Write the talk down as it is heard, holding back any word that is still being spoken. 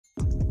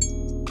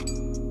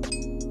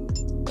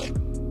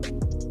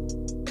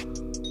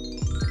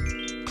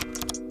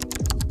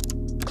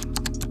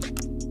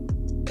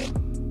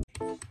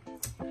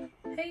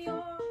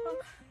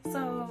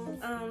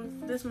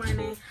this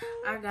morning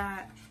I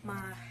got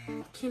my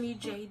Kennie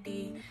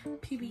JD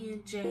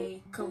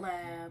pb&j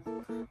collab.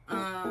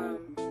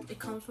 It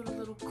comes with a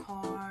little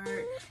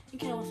card. It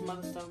came with some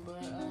other stuff,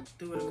 but I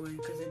threw it away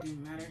because it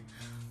didn't matter.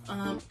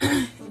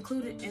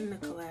 Included in the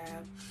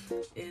collab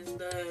is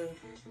the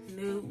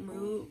new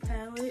mood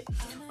palette.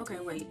 Okay,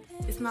 wait,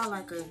 it's not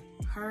like a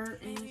her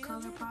in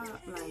Colourpop,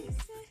 like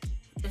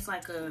it's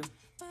like a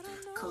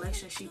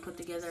collection she put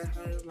together,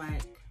 her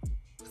like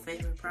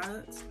favorite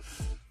products.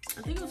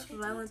 I think it was for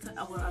Valentine's.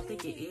 Well, I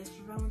think it is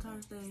for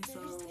Valentine's Day.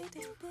 So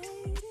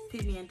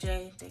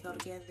pb&j, they go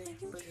together.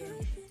 But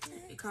yeah,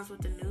 it comes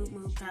with the new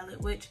mood palette,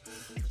 which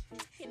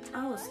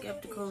I was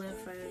skeptical at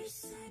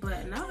first,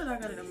 but now that I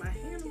got it in my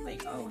hand, I'm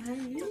like, oh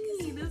hey,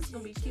 this is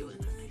gonna be cute.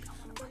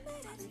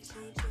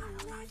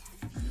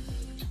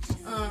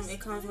 It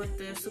comes with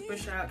the Super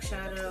Shock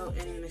shadow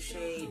in the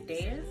shade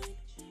Dare.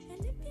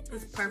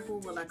 It's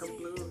purple with like a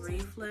blue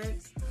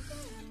reflex.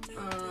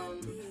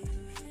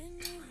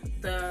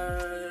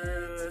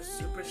 The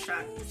Super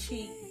Shock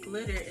cheek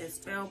glitter is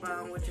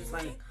Spellbound, which is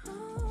like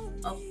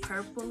a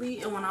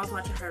purpley. And when I was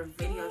watching her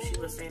video, she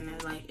was saying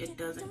that like it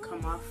doesn't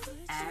come off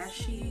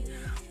ashy,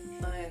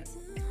 but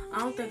I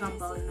don't think I'm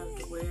bold enough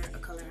to wear a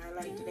color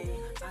highlight today.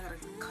 I got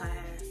a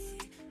class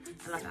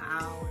in like an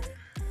hour,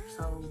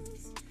 so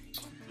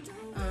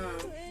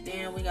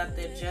then we got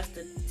the Just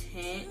a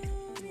Tint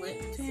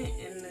lip tint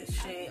in the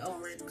shade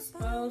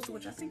Overexposed,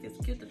 which I think is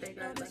cute that they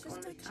got like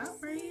on the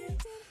top right here.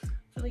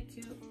 It's really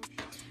cute.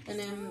 And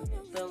then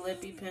the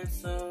lippy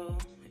pencil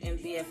in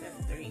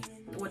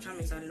BFF3, which I'm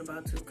excited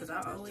about too, because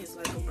I always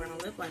like a brown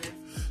lip liner.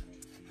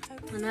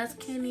 And that's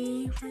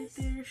Kennie right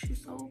there.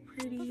 She's so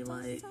pretty.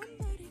 Like,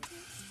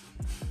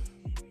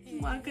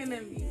 why couldn't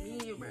it be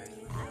me, bro?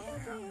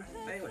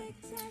 Anyway,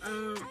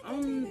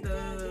 on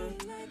the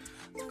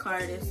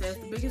card it says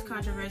the biggest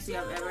controversy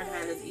I've ever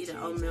had is eating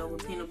oatmeal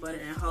with peanut butter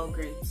and whole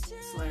grapes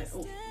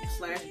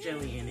slash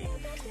jelly in it.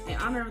 In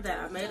honor of that,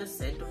 I made a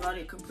set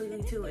devoted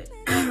completely to it.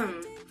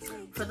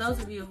 For those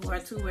of you who are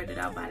too weirded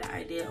out by the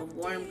idea of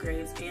warm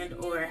grapes and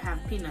or have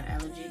peanut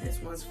allergy, this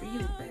one's for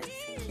you. That's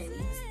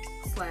Kennie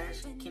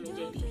 / Kennie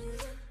JD.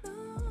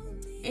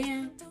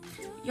 And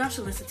y'all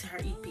should listen to her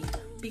EP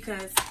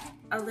because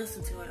I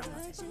listened to it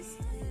almost every day.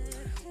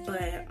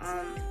 But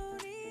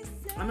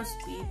I'm gonna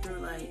speed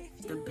through like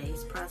the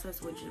base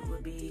process, which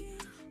would be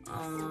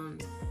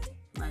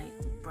like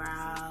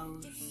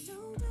brows,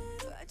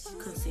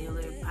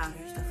 concealer,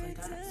 powder, stuff like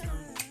that. So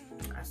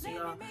I'll see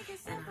y'all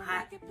in a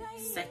hot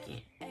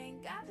second.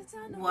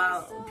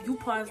 While you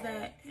pause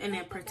that and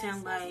then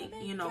pretend like,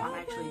 you know, I'm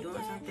actually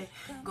doing something,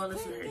 go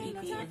listen to her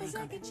EP and then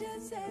come back.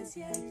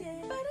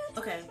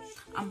 Okay,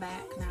 I'm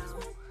back now.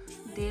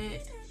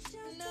 Did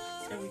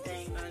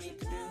everything I need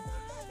to do.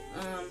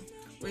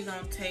 We're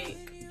gonna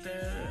take the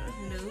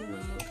new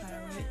mood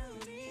palette,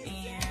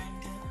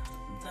 and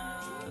the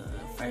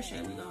first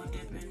shade we're gonna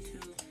dip into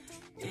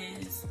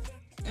is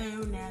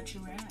Au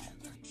Natural,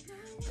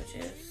 which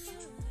is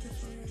this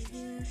one right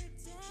here.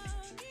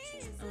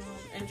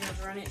 And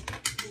just run it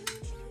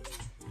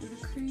through the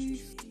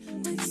crease.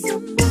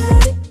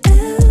 Somebody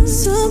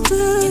else, so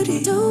pretty,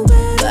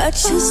 but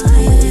just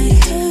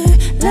like her,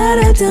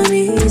 let her down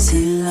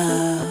easy,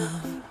 love.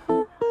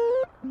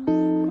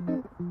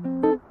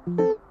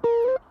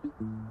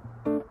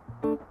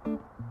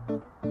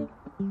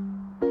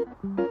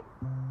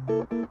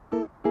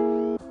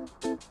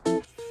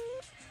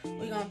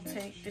 We're gonna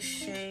take the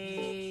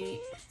shade.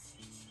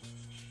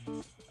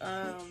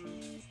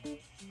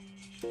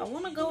 I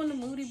want to go in the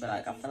moody, but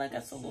like I feel like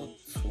that's a little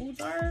too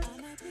dark.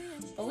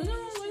 But we're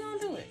gonna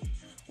do it.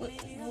 What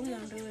we're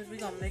gonna do is we're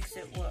gonna mix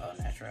it with Au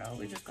Natural.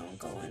 We're just gonna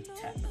go and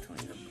tap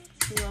between the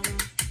two of them,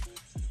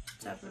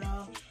 tap it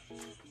off,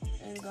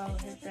 and go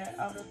hit that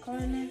outer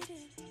corner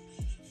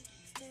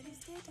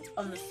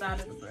on the side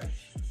of the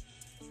brush.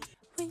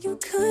 When you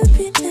could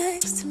be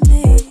next to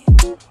me,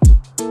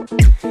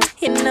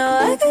 you know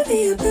I could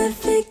be a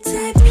perfect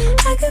type.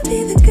 I could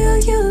be the girl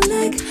you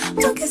like.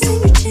 What can say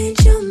you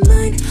change your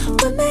mind?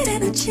 What might I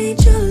not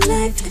change your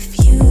life if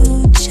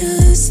you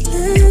just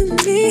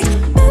let me?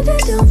 But I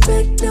don't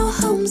break no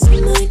homes of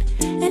mine.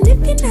 And if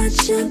you're not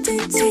sure,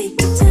 then take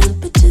your time.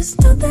 But just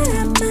know that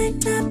I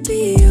might not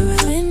be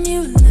around when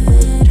you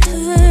let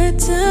her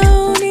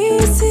down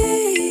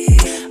easy.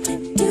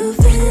 When you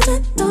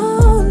feel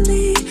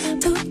lonely,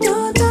 though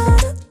you're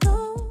not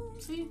alone.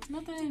 See,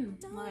 nothing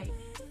like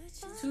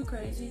too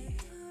crazy.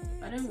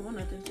 I didn't want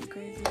nothing too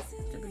crazy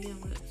to begin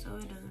with, so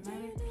it doesn't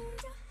matter.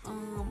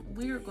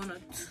 We're gonna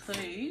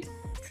take,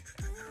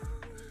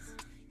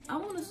 I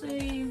want to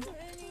say,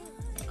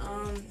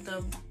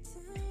 the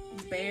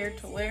Bare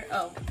to Wear.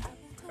 Oh,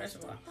 first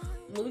of all,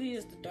 Moody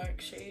is the dark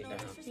shade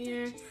down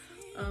here.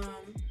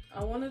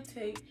 I want to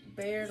take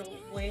Bare to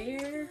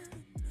Wear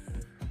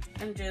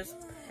and just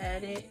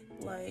pat it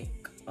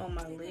like on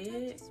my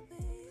lid.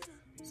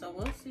 So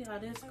we'll see how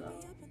this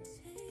goes.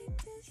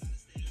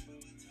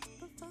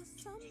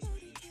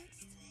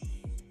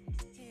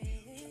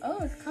 Oh,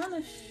 it's kind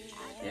of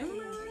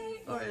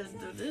shimmery, or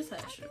does this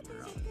have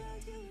shimmer on it?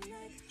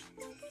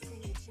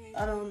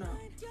 I don't know.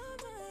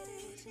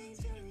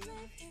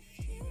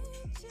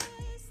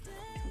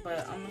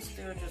 But I'm gonna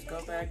still just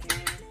go back in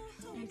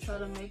and try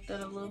to make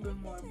that a little bit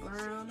more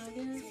brown, I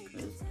guess,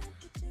 because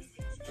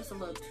it's a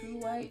little too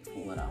white for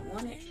what I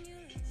wanted.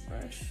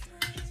 Brush.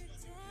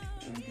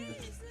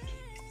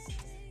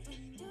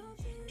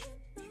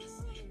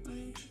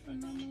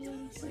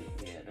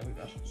 Yeah, there we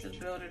go. Just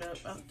build it up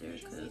out there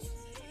because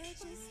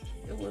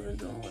it wasn't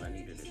doing what I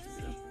needed it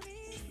to do.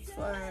 As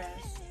far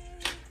as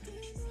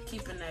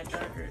keeping that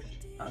darker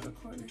outer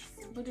corner.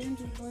 But then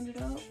just blend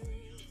it out.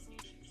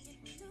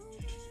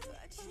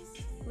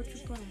 What you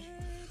playing?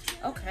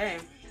 Okay.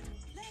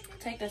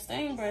 Take the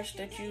same brush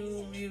that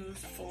you used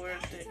for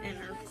the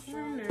inner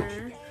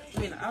corner, I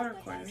mean the outer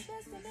corner,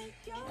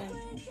 and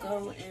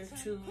go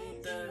into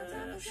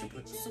the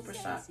super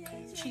soft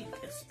cheek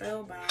and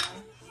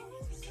spellbound.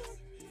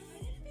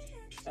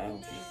 Oh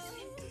geez.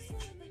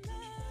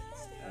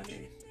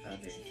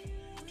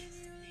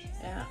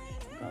 Yeah,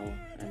 go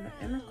in the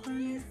inner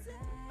corner.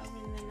 I've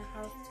been in the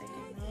house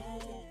taking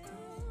no.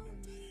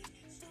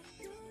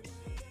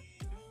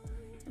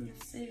 Let me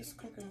see, it's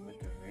cooking with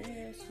the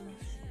red.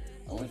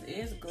 Oh, it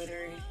is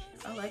glittery.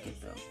 I like it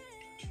though.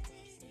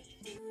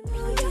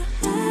 You're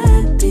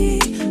happy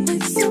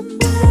with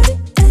somebody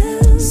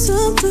else,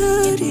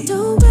 somebody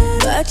nowhere,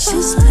 but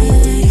just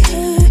let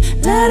her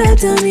let her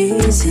down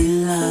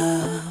easy,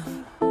 love.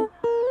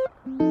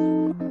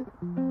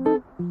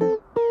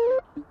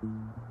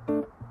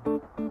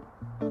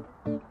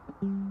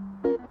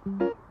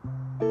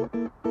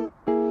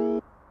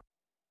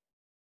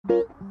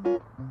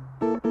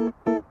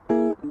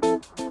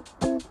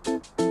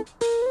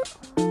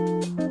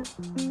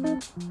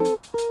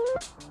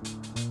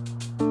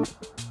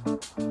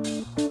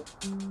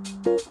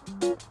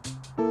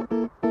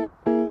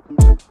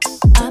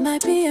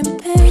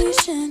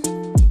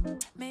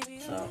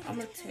 So I'm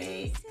gonna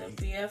take the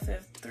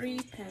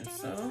BFF3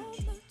 pencil.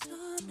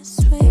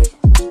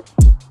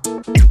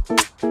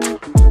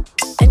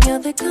 And you're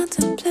the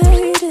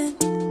contemplating,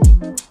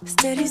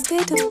 steady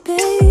state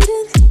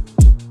debating,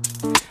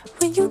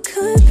 when you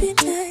could be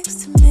next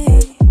to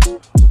me.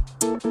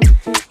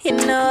 You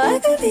know I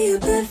could be a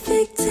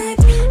perfect type,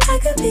 I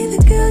could be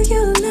the girl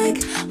you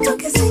like. What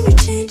can say you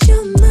change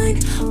your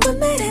mind? What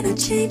made it not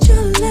change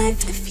your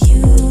life? If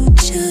you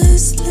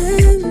just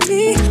let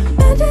me,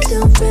 but I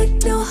don't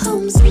break no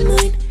homes of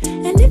mine.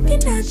 And if you're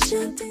not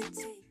sure, then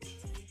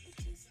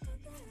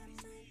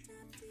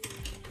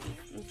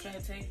okay,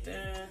 take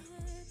the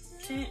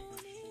tint.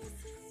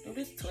 Do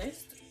this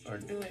twist or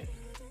do it?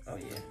 Oh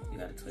yeah, you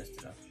gotta twist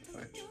it up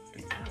before it.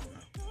 I don't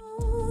know.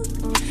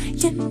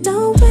 you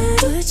know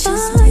better,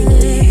 just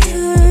let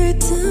her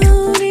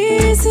down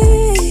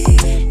easy.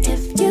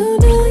 If you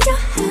know you're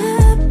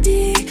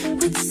happy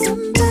with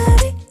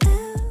somebody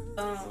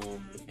else.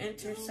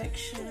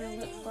 Intersection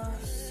lip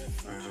gloss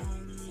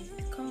from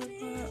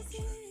Colourpop.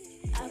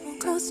 I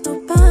won't cross no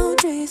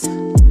boundaries,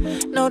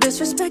 no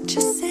disrespect,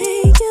 just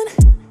saying.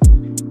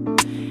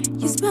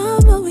 You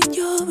smile more when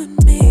you're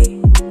with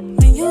me,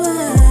 when you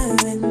are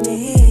with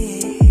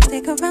me.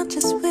 Stick around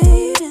just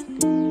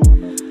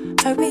waiting,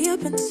 hurry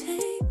up and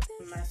take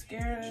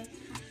mascara,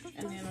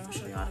 and then I'll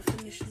show y'all the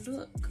finished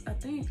look. I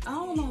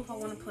don't know if I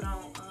want to put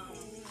on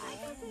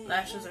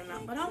lashes or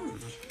not, but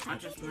I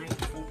just might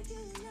for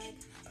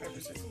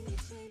purposes.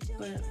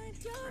 But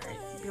alright,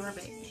 be right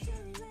back.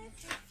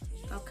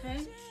 Okay,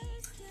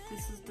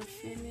 this is the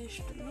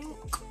finished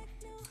look.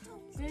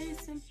 Very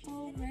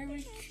simple,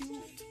 very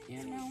cute,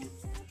 you know.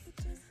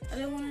 I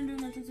didn't want to do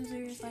nothing too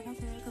serious, like I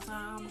said, because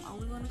I'm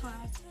only going to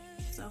class.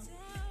 So,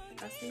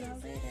 I'll see y'all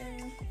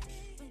later.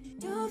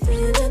 You're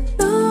feeling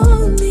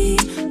lonely,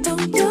 no,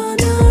 you're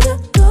not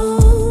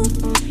alone.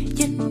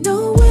 You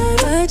know where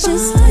to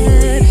just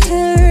let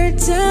her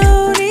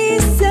down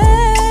easy.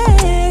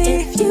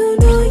 If you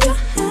know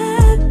you're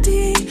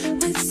happy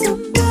with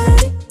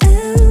somebody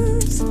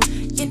else,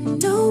 you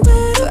know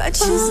where to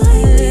just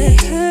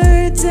let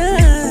her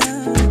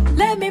down.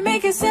 Let me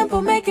make it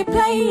simple, make it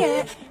plain,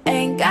 yeah.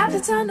 Ain't got the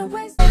time to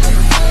waste. I'm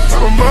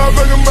a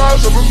motherfucking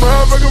boss, I'm a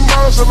motherfucking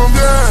boss, I'm a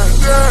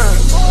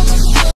yeah.